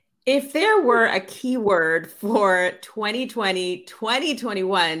If there were a keyword for 2020,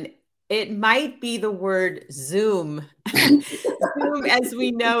 2021, it might be the word Zoom. Zoom, as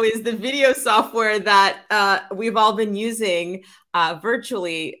we know, is the video software that we've all been using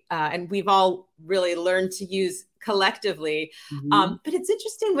virtually, and we've all really learned to use collectively. Mhm. But it's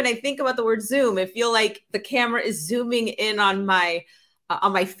interesting when I think about the word Zoom, I feel like the camera is zooming in on my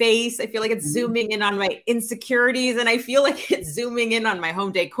face. I feel like it's Mhm. zooming in on my insecurities, and I feel like it's zooming in on my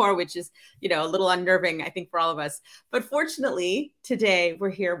home decor, which is, a little unnerving, I think, for all of us. But fortunately, today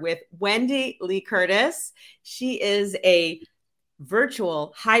we're here with Wendy Lee Curtis. She is a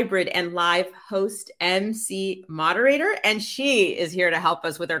virtual, hybrid, and live host, MC, moderator. And she is here to help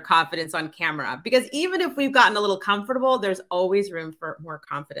us with our confidence on camera. Because even if we've gotten a little comfortable, there's always room for more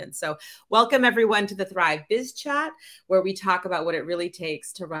confidence. So, welcome everyone to the Thrive Biz Chat, where we talk about what it really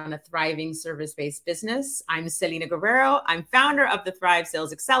takes to run a thriving service based business. I'm Selena Guerrero. I'm founder of the Thrive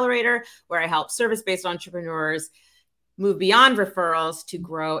Sales Accelerator, where I help service based entrepreneurs move beyond referrals to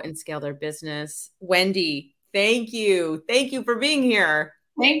grow and scale their business. Wendy, thank you. Thank you for being here.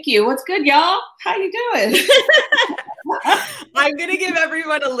 Thank you. What's good, y'all? How you doing? I'm going to give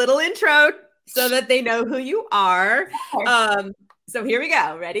everyone a little intro so that they know who you are. So here we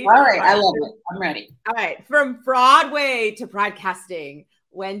go. Ready? All right, All I right. love it. I'm ready. All right. From Broadway to broadcasting,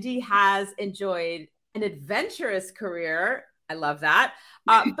 Wendy has enjoyed an adventurous career. I love that.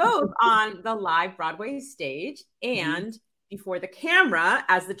 Both on the live Broadway stage Mhm. and before the camera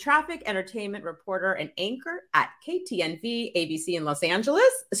as the traffic entertainment reporter and anchor at KTNV ABC in Las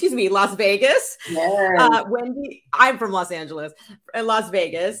Vegas. Yes. Wendy, I'm from Los Angeles, Las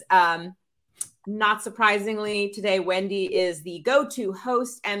Vegas. Not surprisingly, today, Wendy is the go to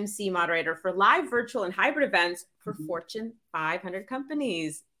host, MC, moderator for live, virtual, and hybrid events for Mhm. Fortune 500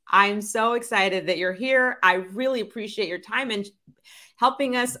 companies. I'm so excited that you're here. I really appreciate your time and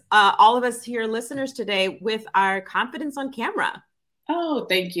helping us, all of us here, listeners today, with our confidence on camera. Oh,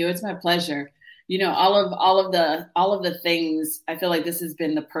 thank you. It's my pleasure. All of the things. I feel like this has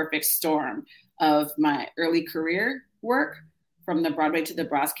been the perfect storm of my early career work, from the Broadway to the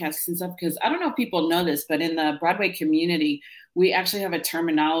broadcast and stuff. Because I don't know if people know this, but in the Broadway community, we actually have a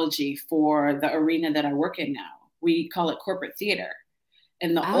terminology for the arena that I work in now. We call it corporate theater.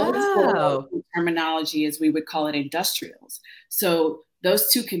 And the old school Oh, terminology is we would call it industrials. So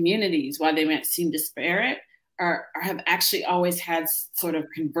those two communities, while they might seem disparate, have actually always had sort of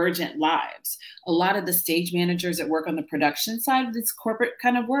convergent lives. A lot of the stage managers that work on the production side of this corporate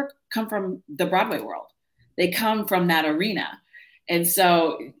kind of work come from the Broadway world. They come from that arena. And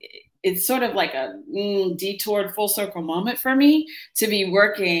so it's sort of like a detoured full circle moment for me to be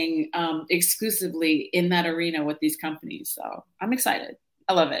working exclusively in that arena with these companies. So I'm excited.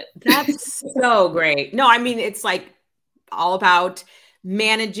 I love it. that's so great. No, I mean, it's like all about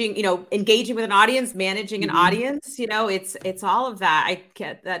managing, engaging with an audience, managing an Mhm. audience, it's all of that. I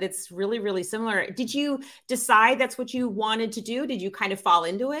get that. It's really, really similar. Did you decide that's what you wanted to do? Did you kind of fall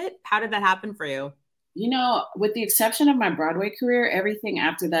into it? How did that happen for you? With the exception of my Broadway career, everything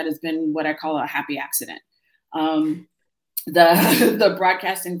after that has been what I call a happy accident. Um, the the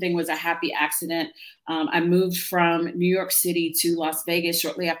broadcasting thing was a happy accident. I moved from New York City to Las Vegas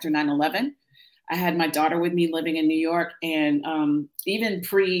shortly after 9/11. I had my daughter with me living in New York, and even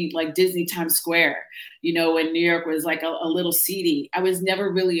pre like Disney Times Square, when New York was like a little seedy, I was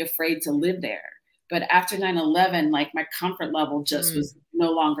never really afraid to live there. But after 9/11, like my comfort level just Mm. was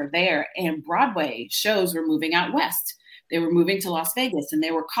no longer there. And Broadway shows were moving out west. They were moving to Las Vegas and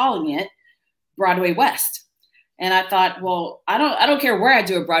they were calling it Broadway West. And I thought, well, I don't care where I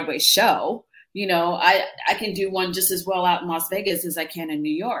do a Broadway show. I can do one just as well out in Las Vegas as I can in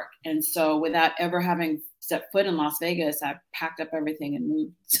New York. And so without ever having set foot in Las Vegas, I packed up everything and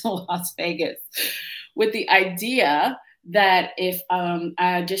moved to Las Vegas with the idea that if I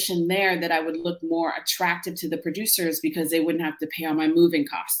auditioned there, that I would look more attractive to the producers because they wouldn't have to pay all my moving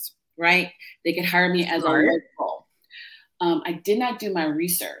costs, right? They could hire me as a Smart. local. I did not do my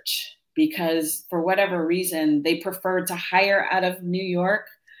research because for whatever reason, they preferred to hire out of New York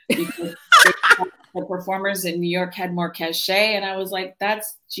because they the performers in New York had more cachet. And I was like,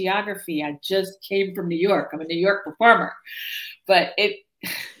 that's geography. I just came from New York. I'm a New York performer. But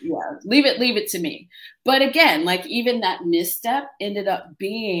yeah, leave it to me. But again, like even that misstep ended up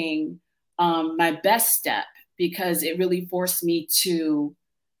being my best step because it really forced me to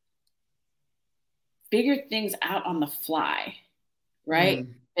figure things out on the fly, right?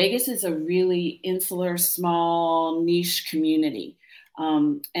 Mm. Vegas is a really insular, small, niche community.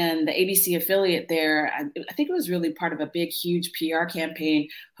 And the ABC affiliate there, I think it was really part of a big, huge PR campaign,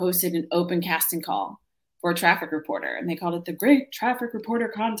 hosted an open casting call for a traffic reporter, and they called it the Great Traffic Reporter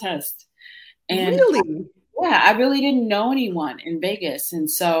Contest. And really? yeah, I really didn't know anyone in Vegas. And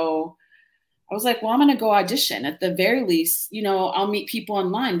so I was like, well, I'm going to go audition. At the very least, you know, I'll meet people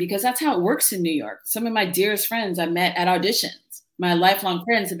online, because that's how it works in New York. Some of my dearest friends I met at auditions. My lifelong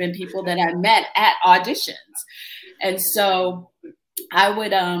friends have been people that I met at auditions. And so I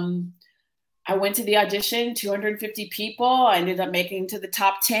went to the audition, 250 people. I ended up making to the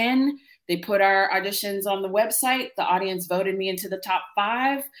top 10. They put our auditions on the website. The audience voted me into the top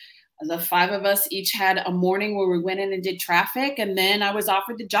 5. The 5 of us each had a morning where we went in and did traffic, and then I was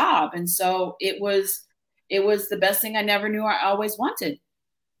offered the job. And so it was the best thing I never knew I always wanted.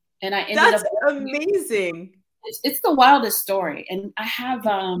 And I ended up amazing. It's the wildest story. And I have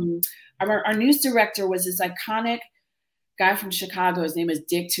our news director was this iconic guy from Chicago. His name is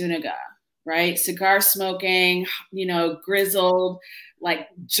Dick Tuniga, right? Cigar smoking, you know, grizzled, like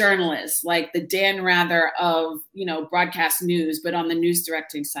journalist, like the Dan Rather of, you know, broadcast news, but on the news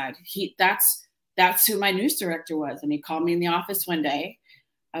directing side. That's who my news director was. And he called me in the office one day.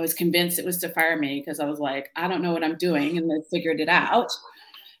 I was convinced it was to fire me, because I was like, I don't know what I'm doing. And they figured it out.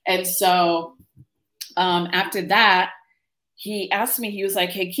 And so after that, he asked me, he was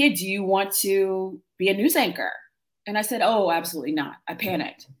like, hey kid, do you want to be a news anchor? And I said, oh, absolutely not. I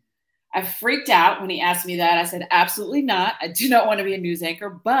panicked. I freaked out when he asked me that. I said, absolutely not. I do not want to be a news anchor,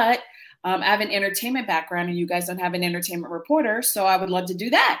 but I have an entertainment background, and you guys don't have an entertainment reporter, so I would love to do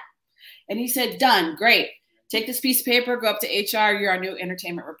that. And he said, done, great. Take this piece of paper, go up to HR, you're our new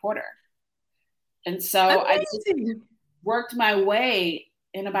entertainment reporter. And so I just worked my way.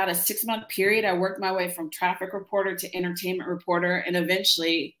 In about a 6-month period, I worked my way from traffic reporter to entertainment reporter. And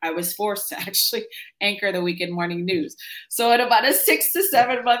eventually I was forced to actually anchor the weekend morning news. So in about a 6 to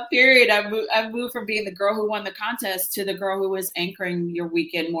 7 month period, I moved from being the girl who won the contest to the girl who was anchoring your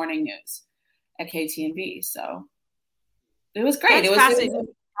weekend morning news at KTNB. So it was great. It was an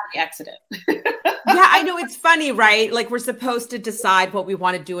accident. Yeah, I know. It's funny, right? Like, we're supposed to decide what we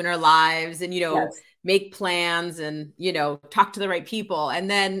want to do in our lives and, you know, yes, make plans and, you know, talk to the right people. And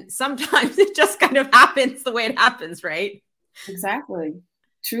then sometimes it just kind of happens the way it happens, right? Exactly.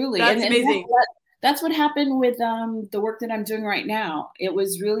 Truly. That's amazing. That's what happened with the work that I'm doing right now. It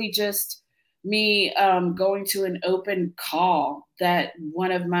was really just me going to an open call that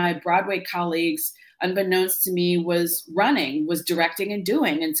one of my Broadway colleagues, unbeknownst to me, was directing and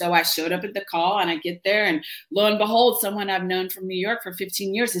doing. And so I showed up at the call, and I get there, and lo and behold, someone I've known from New York for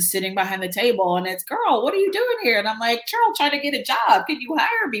 15 years is sitting behind the table, and it's, girl, what are you doing here? And I'm like, Cheryl, trying to get a job. Can you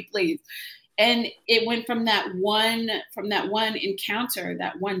hire me, please? And it went from that one encounter,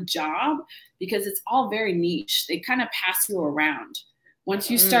 that one job, because it's all very niche. They kind of pass you around.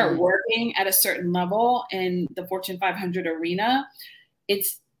 Once you start working at a certain level in the Fortune 500 arena,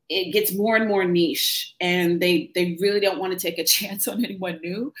 it gets more and more niche, and they really don't want to take a chance on anyone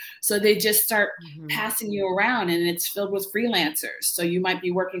new. So they just start passing you around, and it's filled with freelancers. So you might be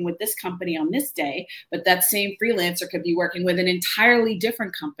working with this company on this day, but that same freelancer could be working with an entirely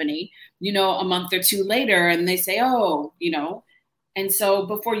different company, you know, a month or two later, and they say, oh, you know, and so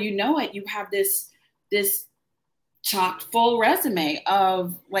before you know it, you have this chock full resume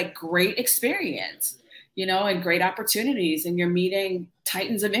of like great experience, you know, and great opportunities, and you're meeting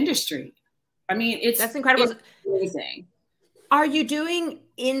titans of industry. I mean, that's incredible. It's amazing. Are you doing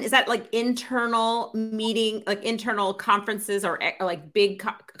is that like internal meeting, like internal conferences, or like big,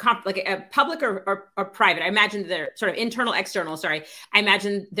 like a public or private? I imagine they're sort of internal, external. Sorry. I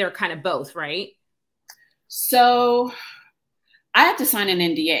imagine they're kind of both, right? So I have to sign an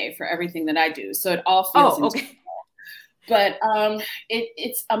NDA for everything that I do. So it all feels okay. But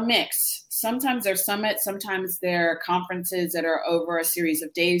it's a mix. Sometimes they're summits, sometimes they're conferences that are over a series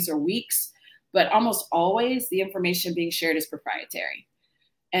of days or weeks, but almost always the information being shared is proprietary.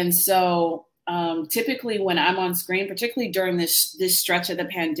 And so typically when I'm on screen, particularly during this stretch of the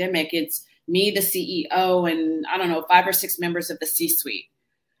pandemic, it's me, the CEO, and I don't know, 5 or 6 members of the C-suite.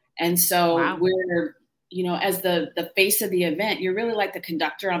 And so we're, you know, as the face of the event, you're really like the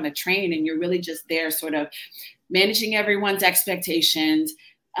conductor on the train, and you're really just there sort of managing everyone's expectations,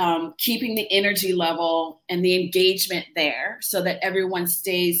 keeping the energy level and the engagement there so that everyone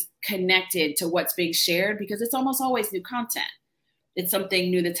stays connected to what's being shared, because it's almost always new content. It's something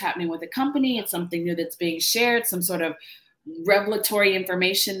new that's happening with the company. It's something new that's being shared, some sort of revelatory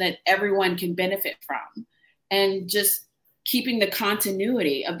information that everyone can benefit from. And just keeping the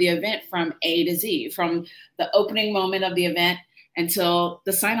continuity of the event from A to Z, from the opening moment of the event until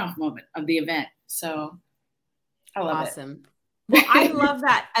the sign-off moment of the event. So I love it. Well, I love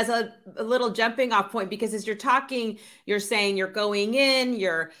that as a little jumping off point, because as you're talking, you're saying you're going in,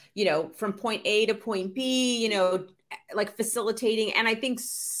 you're, from point A to point B, like facilitating. And I think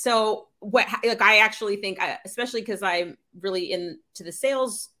so like, I actually think, especially because I'm really into the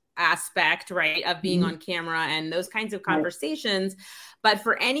sales aspect, right, of being on camera and those kinds of conversations. But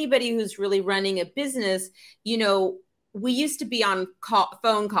for anybody who's really running a business, we used to be on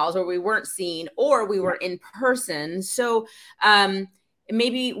phone calls where we weren't seen or we were in person. So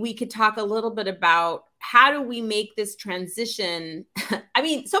maybe we could talk a little bit about how do we make this transition? I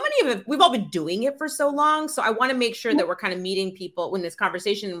mean, so many of it, we've all been doing it for so long. So I want to make sure that we're kind of meeting people when this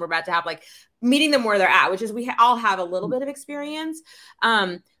conversation we're about to have, like meeting them where they're at, which is we all have a little bit of experience.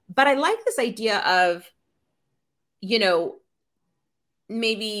 But I like this idea of,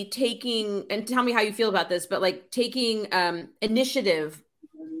 maybe taking, and tell me how you feel about this, but like taking initiative,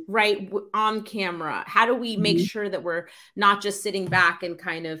 right, on camera. How do we make sure that we're not just sitting back and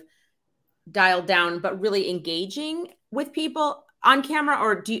kind of dialed down, but really engaging with people on camera?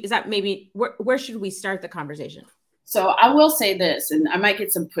 Or is that maybe, where should we start the conversation? So I will say this, and I might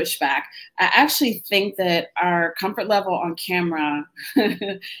get some pushback. I actually think that our comfort level on camera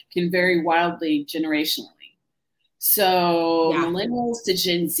can vary wildly generationally. So millennials to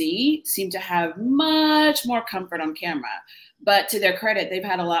Gen Z seem to have much more comfort on camera, but to their credit, they've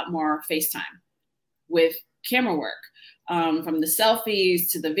had a lot more FaceTime with camera work, from the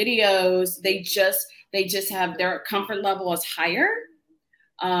selfies to the videos. They just have their comfort level is higher,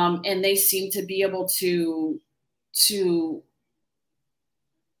 and they seem to be able to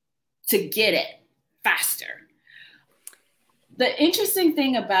get it faster. The interesting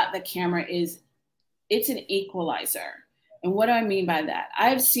thing about the camera is it's an equalizer. And what do I mean by that?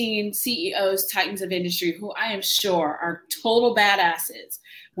 I've seen CEOs, titans of industry, who I am sure are total badasses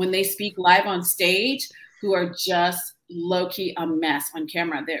when they speak live on stage, who are just low-key a mess on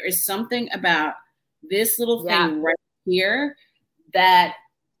camera. There is something about this little thing right here that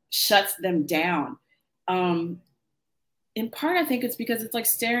shuts them down. In part, I think it's because it's like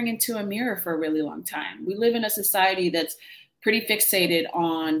staring into a mirror for a really long time. We live in a society that's pretty fixated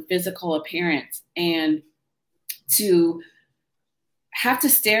on physical appearance, and to have to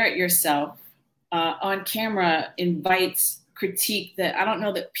stare at yourself on camera invites critique that I don't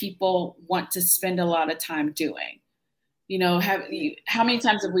know that people want to spend a lot of time doing. How many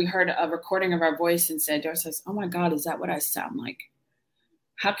times have we heard a recording of our voice and said to ourselves, oh my God, is that what I sound like?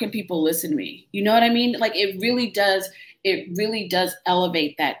 How can people listen to me? You know what I mean? Like it really does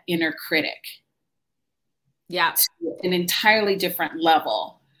elevate that inner critic. Yeah. To an entirely different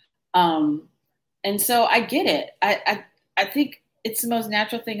level. And so I get it. I think it's the most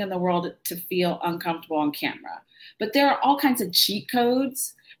natural thing in the world to feel uncomfortable on camera. But there are all kinds of cheat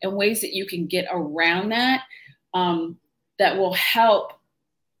codes and ways that you can get around that, that will help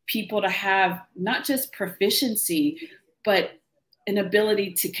people to have not just proficiency, but an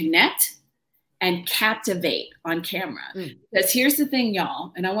ability to connect and captivate on camera. Because here's the thing,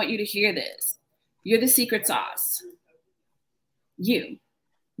 y'all, and I want you to hear this. You're the secret sauce. You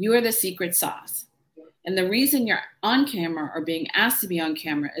are the secret sauce. And the reason you're on camera or being asked to be on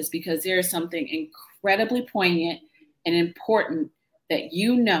camera is because there is something incredibly poignant and important that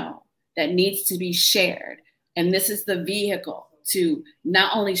that needs to be shared. And this is the vehicle to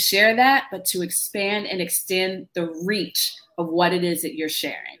not only share that, but to expand and extend the reach of what it is that you're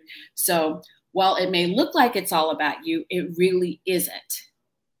sharing. So while it may look like it's all about you, it really isn't.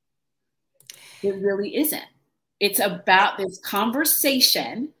 It really isn't. It's about this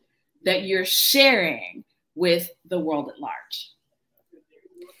conversation that you're sharing with the world at large.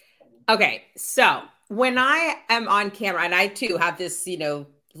 Okay. So when I am on camera, and I too have this,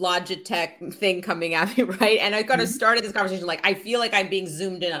 Logitech thing coming at me, right? And I kind of started this conversation, like, I feel like I'm being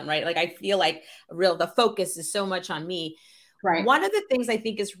zoomed in on, right? Like, I feel like the focus is so much on me. Right. One of the things I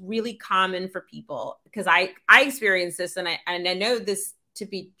think is really common for people, because I experience this, and I know this to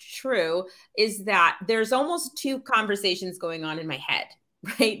be true, is that there's almost two conversations going on in my head,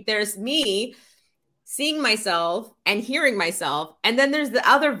 right? There's me seeing myself and hearing myself, and then there's the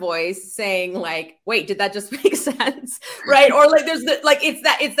other voice saying, like, wait, did that just make sense? Right? Or like there's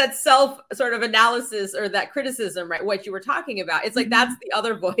it's that self sort of analysis or that criticism, right? What you were talking about. It's like that's the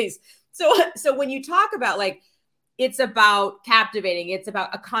other voice. So when you talk about, like, it's about captivating, it's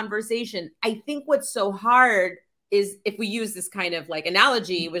about a conversation, I think what's so hard is, if we use this kind of like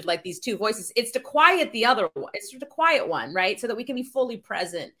analogy with like these two voices, it's to quiet the other one. It's to quiet one, right? So that we can be fully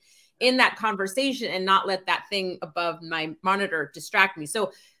present in that conversation and not let that thing above my monitor distract me.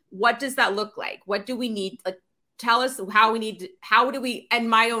 So what does that look like? What do we need? Like, tell us how do we, in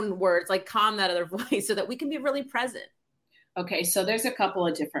my own words, like, calm that other voice so that we can be really present? Okay, so there's a couple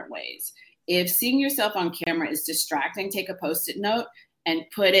of different ways. If seeing yourself on camera is distracting, take a Post-it note and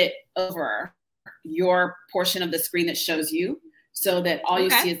put it over your portion of the screen that shows you, so that all you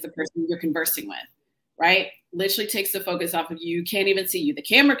see is the person you're conversing with, right? Literally takes the focus off of you. You can't even see you. The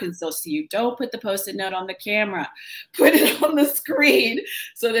camera can still see you. Don't put the Post-it note on the camera. Put it on the screen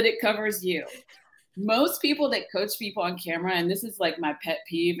so that it covers you. Most people that coach people on camera, and this is like my pet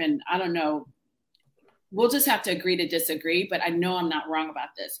peeve, and I don't know, we'll just have to agree to disagree, but I know I'm not wrong about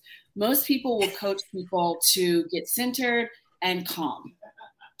this. Most people will coach people to get centered and calm.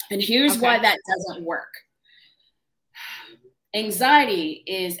 And here's why that doesn't work. Anxiety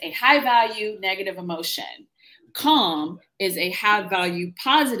is a high value negative emotion. Calm is a high value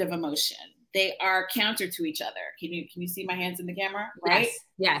positive emotion. They are counter to each other. Can you see my hands in the camera? Right?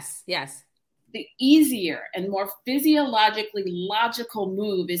 Yes. The easier and more physiologically logical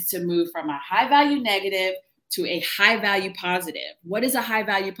move is to move from a high value negative to a high value positive. What is a high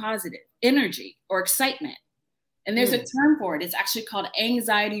value positive? Energy or excitement. And there's a term for it. It's actually called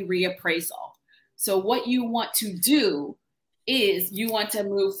anxiety reappraisal. So what you want to do is you want to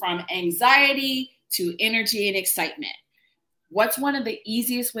move from anxiety to energy and excitement. What's one of the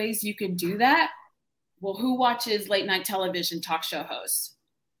easiest ways you can do that? Well, who watches late night television talk show hosts?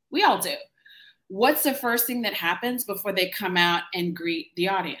 We all do. What's the first thing that happens before they come out and greet the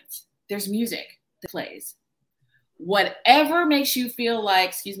audience? There's music that plays. Whatever makes you feel like,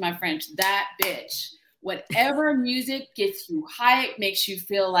 excuse my French, that bitch. Whatever music gets you hyped, makes you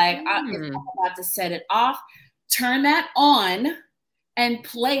feel like I'm about to set it off, turn that on and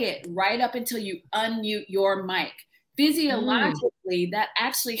play it right up until you unmute your mic. Physiologically, that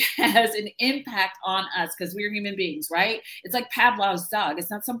actually has an impact on us because we're human beings, right? It's like Pavlov's dog.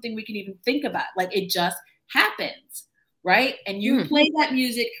 It's not something we can even think about. Like, it just happens, right? And you play that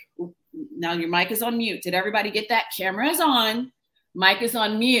music. Now your mic is on mute. Did everybody get that? Camera is on, mic is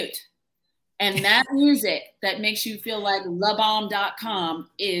on mute. And that music that makes you feel like labomb.com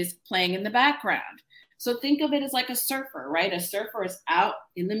is playing in the background. So think of it as like a surfer, right? A surfer is out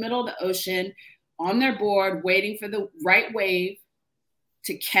in the middle of the ocean on their board, waiting for the right wave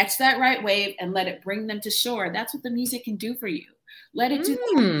to catch that right wave and let it bring them to shore. That's what the music can do for you. Let it do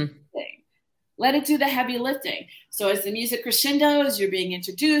the heavy lifting. Let it do the heavy lifting. So as the music crescendos, you're being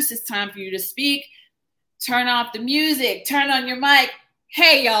introduced, it's time for you to speak. Turn off the music, turn on your mic.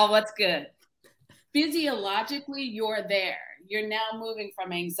 Hey, y'all, what's good? Physiologically, you're there. You're now moving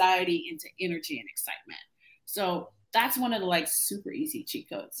from anxiety into energy and excitement. So that's one of the like super easy cheat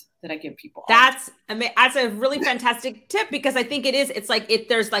codes that I give people. That's a really fantastic tip because I think it's like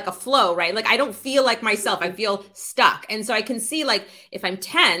there's like a flow, right? Like I don't feel like myself. I feel stuck. And so I can see like if I'm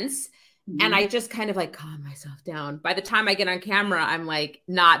tense and I just kind of like calm myself down. By the time I get on camera, I'm like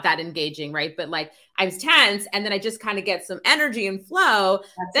not that engaging, right? But like I was tense and then I just kind of get some energy and flow.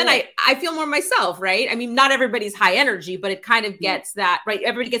 I feel more myself, right? I mean, not everybody's high energy, but it kind of gets that, right?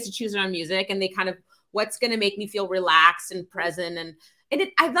 Everybody gets to choose their own music and they kind of what's going to make me feel relaxed and present. And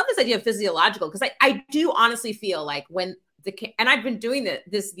I love this idea of physiological because I do honestly feel like when and I've been doing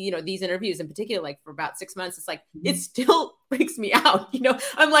this, these interviews in particular, like for about 6 months, it's like, it still freaks me out.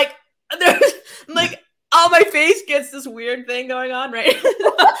 I'm like, oh, my face gets this weird thing going on. Right. So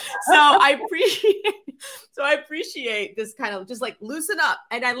I appreciate this kind of just like loosen up.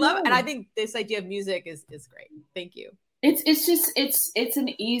 And I love it. And I think this idea of music is great. Thank you. It's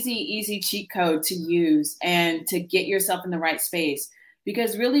an easy cheat code to use and to get yourself in the right space,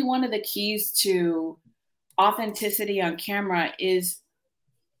 because really one of the keys to authenticity on camera is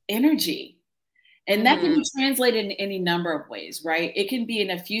energy. And that can be translated in any number of ways, right? It can be an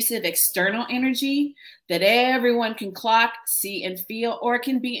effusive external energy that everyone can clock, see, and feel, or it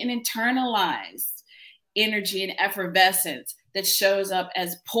can be an internalized energy and effervescence that shows up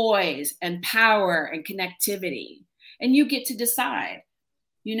as poise and power and connectivity. And you get to decide.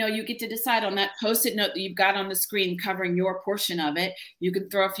 You get to decide on that Post-it note that you've got on the screen covering your portion of it. You can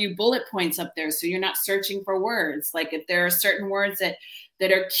throw a few bullet points up there so you're not searching for words. Like if there are certain words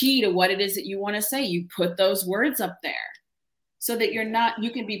that are key to what it is that you want to say, you put those words up there so that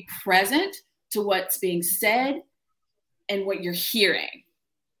you can be present to what's being said and what you're hearing.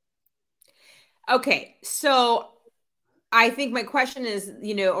 Okay, so I think my question is,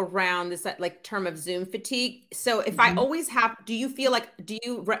 around this like term of Zoom fatigue. So if I always do you feel like, do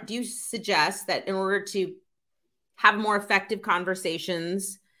you suggest that in order to have more effective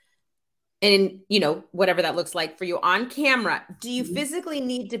conversations and, whatever that looks like for you on camera, do you physically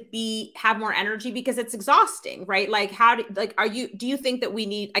need to have more energy because it's exhausting, right? Like do you think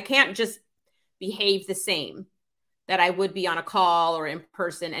that I can't just behave the same that I would be on a call or in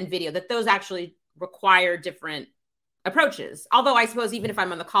person and video, that those actually require different approaches. Although I suppose even if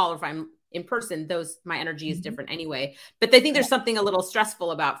I'm on the call or if I'm in person, my energy is different anyway. But I think there's something a little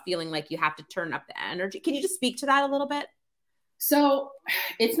stressful about feeling like you have to turn up the energy. Can you just speak to that a little bit? So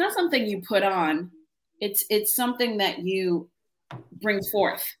it's not something you put on. It's something that you bring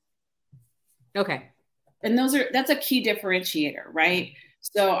forth. Okay. And that's a key differentiator, right?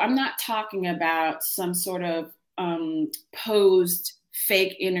 So I'm not talking about some sort of posed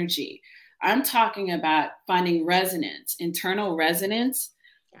fake energy. I'm talking about finding resonance, internal resonance,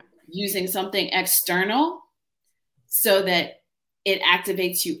 using something external so that it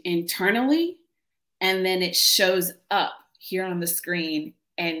activates you internally, and then it shows up here on the screen,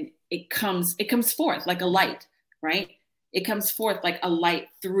 and it comes forth like a light, right? It comes forth like a light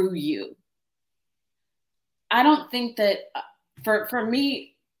through you. I don't think that for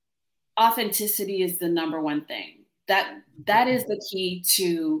me, authenticity is the number one thing. That is the key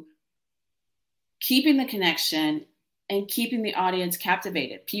to keeping the connection and keeping the audience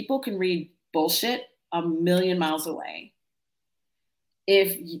captivated. People can read bullshit a million miles away.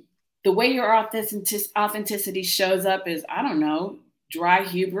 If the way your authenticity shows up is, I don't know, dry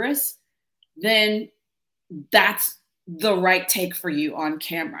hubris, then that's the right take for you on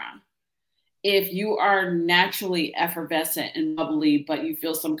camera. If you are naturally effervescent and bubbly, but you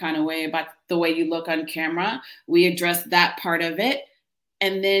feel some kind of way about the way you look on camera, we address that part of it.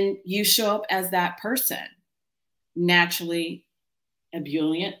 And then you show up as that person, naturally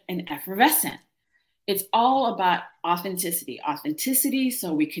ebullient and effervescent. It's all about authenticity. Authenticity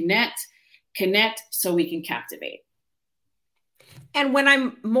so we connect so we can captivate. And when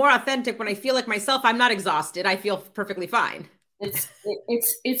I'm more authentic, when I feel like myself, I'm not exhausted. I feel perfectly fine.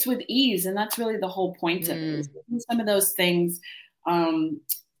 It's with ease, and that's really the whole point of it. Some of those things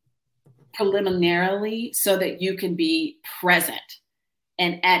preliminarily so that you can be present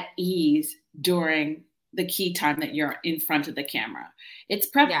and at ease during the key time that you're in front of the camera. It's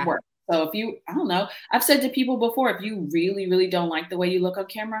prep work. So I don't know, I've said to people before, if you really, really don't like the way you look on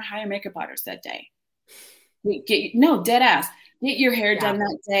camera, hire makeup artists that day. Dead ass. Get your hair done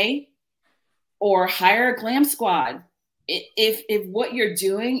that day, or hire a glam squad. If what you're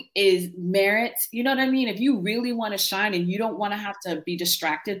doing is merits, you know what I mean? If you really want to shine and you don't want to have to be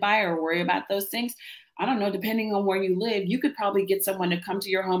distracted by or worry about those things, I don't know, depending on where you live, you could probably get someone to come to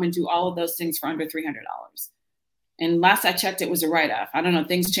your home and do all of those things for under $300. And last I checked, it was a write-off. I don't know,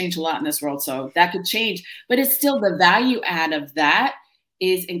 things change a lot in this world, so that could change. But it's still, the value add of that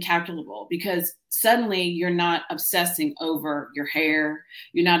is incalculable, because suddenly you're not obsessing over your hair.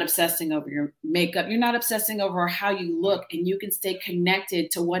 You're not obsessing over your makeup. You're not obsessing over how you look, and you can stay connected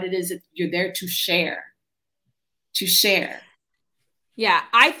to what it is that you're there to share. Yeah,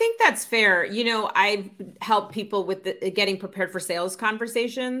 I think that's fair. I've helped people with getting prepared for sales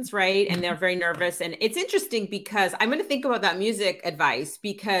conversations, right? And they're very nervous. And it's interesting because I'm going to think about that music advice,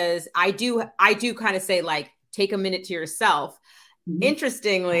 because I do kind of say, like, take a minute to yourself. Mm-hmm.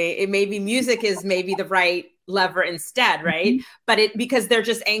 Interestingly, it may be music is maybe the right lever instead, right? Mm-hmm. But because they're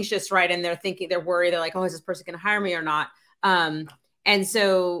just anxious, right? And they're worried. They're like, oh, is this person going to hire me or not? And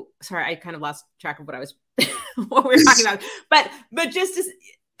so, sorry, I kind of lost track of what what we were talking about. But just as,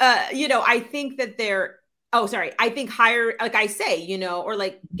 I think that I think hire, like I say, or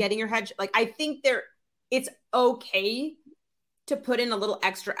like getting your head, like, I think it's okay to put in a little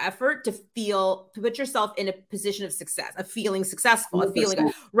extra effort to put yourself in a position of success, of feeling successful, 100%. Of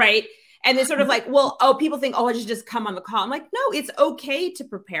feeling, right? And then sort of like, people think, I should just come on the call. I'm like, no, it's okay to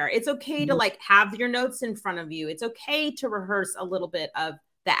prepare. It's okay to like have your notes in front of you. It's okay to rehearse a little bit of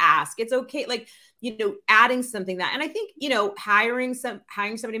the ask. It's okay. Like, adding something that, and I think, hiring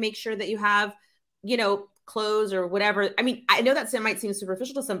somebody to make sure that you have, clothes or whatever. I mean, I know that might seem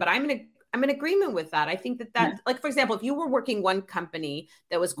superficial to some, but I'm in agreement with that. I think that like, for example, if you were working one company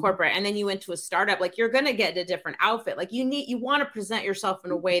that was corporate and then you went to a startup, like, you're going to get a different outfit. Like, you want to present yourself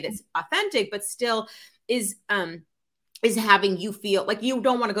in a way that's authentic, but still is having you feel like you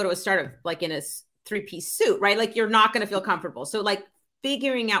don't want to go to a startup, like in a 3-piece suit, right? Like, you're not going to feel comfortable. So like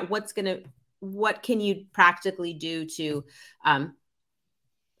figuring out what can you practically do to, I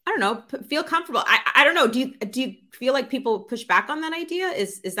don't know, feel comfortable. I don't know. Do you feel like people push back on that idea?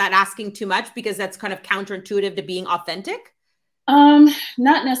 Is that asking too much, because that's kind of counterintuitive to being authentic?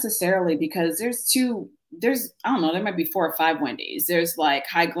 Not necessarily, because there's, I don't know, there might be 4 or 5 Wendy's. There's like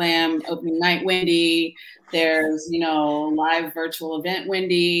high glam opening night Wendy. There's, live virtual event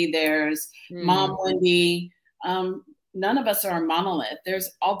Wendy. There's mom Wendy. None of us are a monolith. There's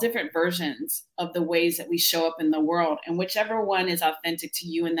all different versions of the ways that we show up in the world. And whichever one is authentic to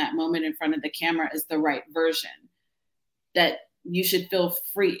you in that moment in front of the camera is the right version that you should feel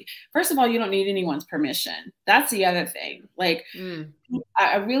free. First of all, you don't need anyone's permission. That's the other thing. Like,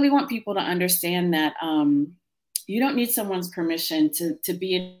 I really want people to understand that you don't need someone's permission to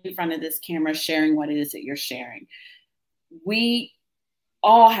be in front of this camera sharing what it is that you're sharing. We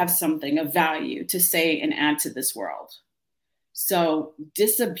all have something of value to say and add to this world. So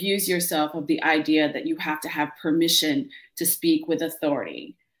disabuse yourself of the idea that you have to have permission to speak with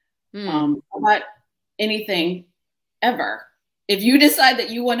authority about anything ever. If you decide that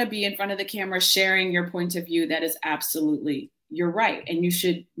you want to be in front of the camera sharing your point of view, that is absolutely, you're right. And you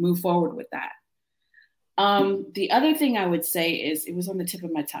should move forward with that. The other thing I would say is, it was on the tip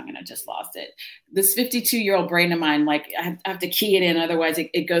of my tongue and I just lost it. This 52-year-old brain of mine, like I have to key it in, otherwise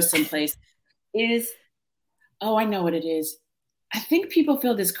it goes someplace, I know what it is. I think people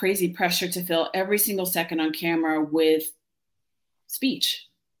feel this crazy pressure to fill every single second on camera with speech.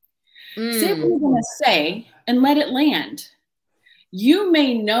 Say what you're going to say and let it land. You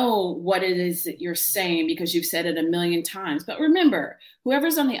may know what it is that you're saying because you've said it a million times. But remember,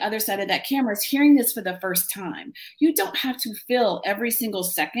 whoever's on the other side of that camera is hearing this for the first time. You don't have to fill every single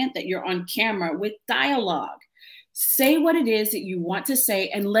second that you're on camera with dialogue. Say what it is that you want to say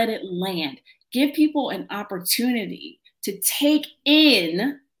and let it land. Give people an opportunity to take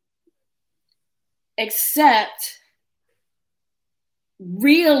in, accept,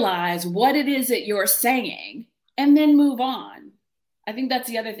 realize what it is that you're saying, and then move on. I think that's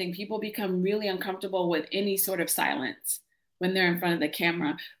the other thing. People become really uncomfortable with any sort of silence when they're in front of the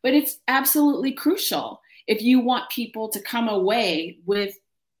camera, but it's absolutely crucial if you want people to come away with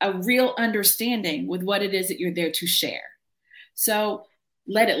a real understanding with what it is that you're there to share. So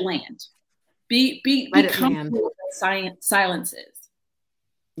let it land. Be comfortable with silences.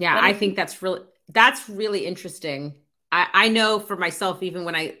 Yeah, I think that's really interesting. I know for myself, even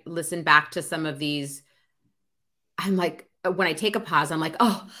when I listen back to some of these, I'm like, when I take a pause, I'm like,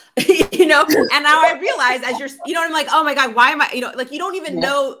 oh, and now I realize I'm like, oh my God, why am I, like, you don't even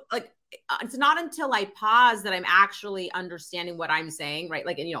know, like, it's not until I pause that I'm actually understanding what I'm saying. Right.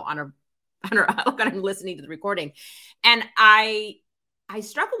 Like, when I'm listening to the recording, and I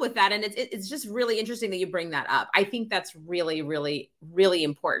struggle with that. And it's just really interesting that you bring that up. I think that's really, really, really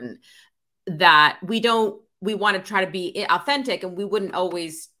important, that we want to try to be authentic, and we wouldn't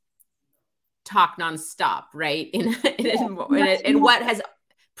always talk nonstop, right? In what has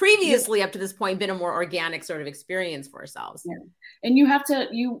previously up to this point been a more organic sort of experience for ourselves. Yeah. And you have to,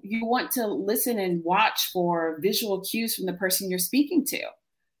 you want to listen and watch for visual cues from the person you're speaking to,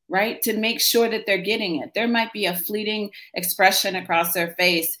 right? To make sure that they're getting it. There might be a fleeting expression across their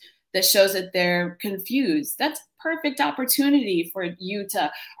face that shows that they're confused. That's perfect opportunity for you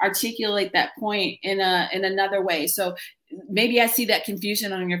to articulate that point in another way. So maybe I see that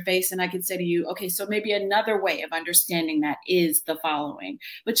confusion on your face and I could say to you, okay, so maybe another way of understanding that is the following.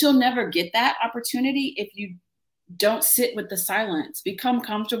 But you'll never get that opportunity if you don't sit with the silence. Become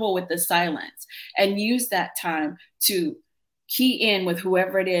comfortable with the silence and use that time to key in with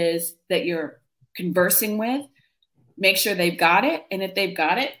whoever it is that you're conversing with. Make sure they've got it. And if they've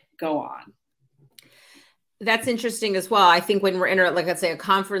got it, go on. That's interesting as well. I think when we're in, like, let's say a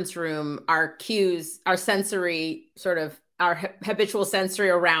conference room, our cues, our sensory sort of, our habitual sensory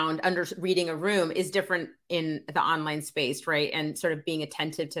around reading a room is different in the online space, right? And sort of being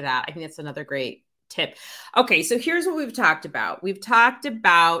attentive to that. I think that's another great tip. Okay, so here's what we've talked about. We've talked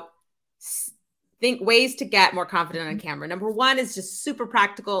about ways to get more confident on camera. Number one is just super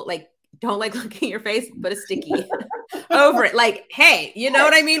practical, like, don't like looking at your face, put a sticky over it. Like, hey, you know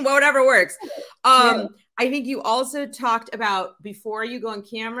what I mean? Whatever works. I think you also talked about, before you go on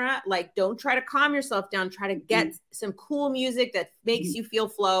camera, like, don't try to calm yourself down. Try to get some cool music that makes you feel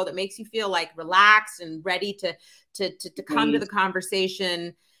flow, that makes you feel like relaxed and ready to come to the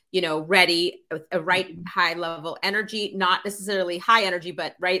conversation, ready with a right high level energy, not necessarily high energy,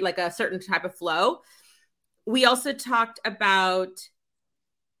 but right, like a certain type of flow. We also talked about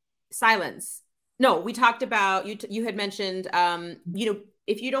silence. No, we talked about, you had mentioned,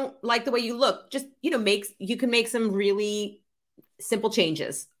 if you don't like the way you look, just, you can make some really simple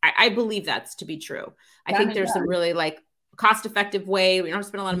changes. I believe that's to be true. I think there's some really like cost-effective way. We don't have to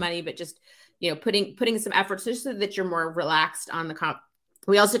spend a lot of money, but just, putting some effort just so that you're more relaxed on the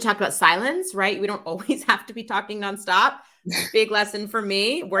We also talked about silence, right? We don't always have to be talking nonstop. Big lesson for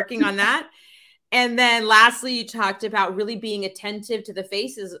me, working on that. And then lastly, you talked about really being attentive to the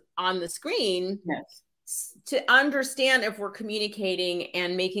faces on the screen. Yes. To understand if we're communicating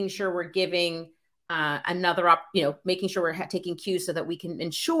and making sure we're giving making sure we're taking cues so that we can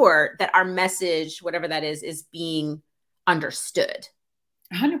ensure that our message, whatever that is being understood.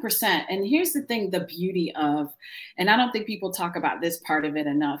 100%. And here's the thing, the beauty of, and I don't think people talk about this part of it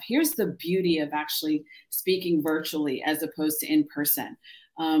enough. Here's the beauty of actually speaking virtually as opposed to in person.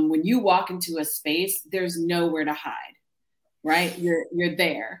 When you walk into a space, there's nowhere to hide, right? You're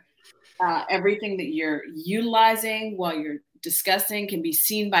there. Everything that you're utilizing while you're discussing can be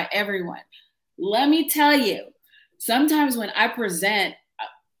seen by everyone. Let me tell you, sometimes when I present,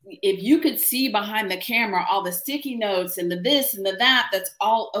 if you could see behind the camera all the sticky notes and the this and the that that's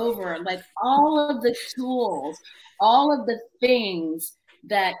all over, like all of the tools, all of the things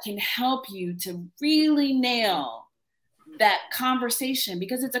that can help you to really nail that conversation,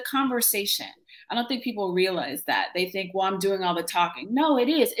 because it's a conversation. I don't think people realize that. They think, well, I'm doing all the talking. No, it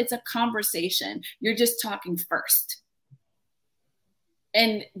is. It's a conversation. You're just talking first.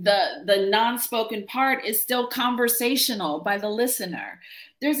 And the non-spoken part is still conversational by the listener.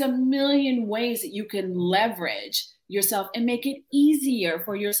 There's a million ways that you can leverage yourself and make it easier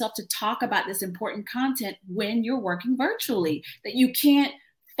for yourself to talk about this important content when you're working virtually, that you can't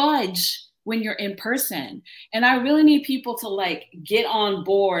fudge when you're in person. And I really need people to like get on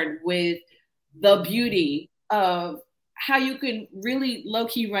board with the beauty of how you can really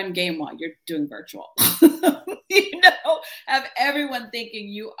low-key run game while you're doing virtual. You know, have everyone thinking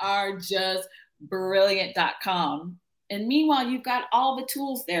you are just brilliant.com. And meanwhile, you've got all the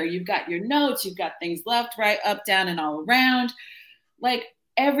tools there. You've got your notes, you've got things left, right, up, down, and all around. Like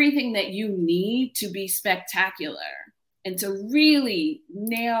everything that you need to be spectacular and to really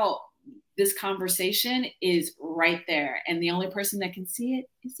nail this conversation is right there. And the only person that can see it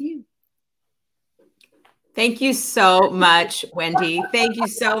is you. Thank you so much, Wendy. Thank you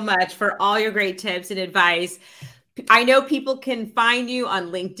so much for all your great tips and advice. I know people can find you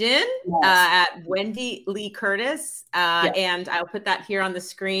on LinkedIn at Wendy Lee Curtis, and I'll put that here on the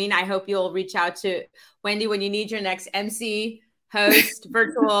screen. I hope you'll reach out to Wendy when you need your next MC, host,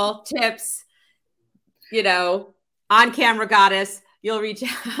 virtual tips, you know, on-camera goddess. You'll reach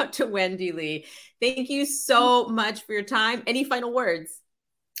out to Wendy Lee. Thank you so much for your time. Any final words?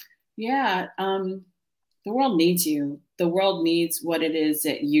 Yeah. The world needs you. The world needs what it is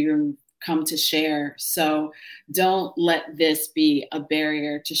that you come to share. So don't let this be a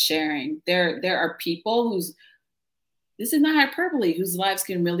barrier to sharing. There are people this is not hyperbole, whose lives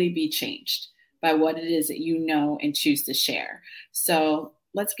can really be changed by what it is that you know and choose to share. So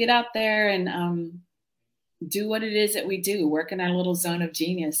let's get out there and do what it is that we do. Work in our little zone of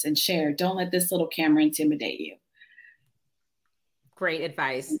genius and share. Don't let this little camera intimidate you. Great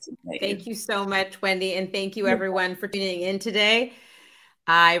advice. Thank you so much, Wendy. And thank you everyone for tuning in today.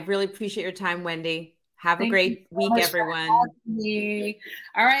 I really appreciate your time, Wendy. Have a great week, everyone.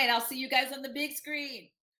 All right. I'll see you guys on the big screen.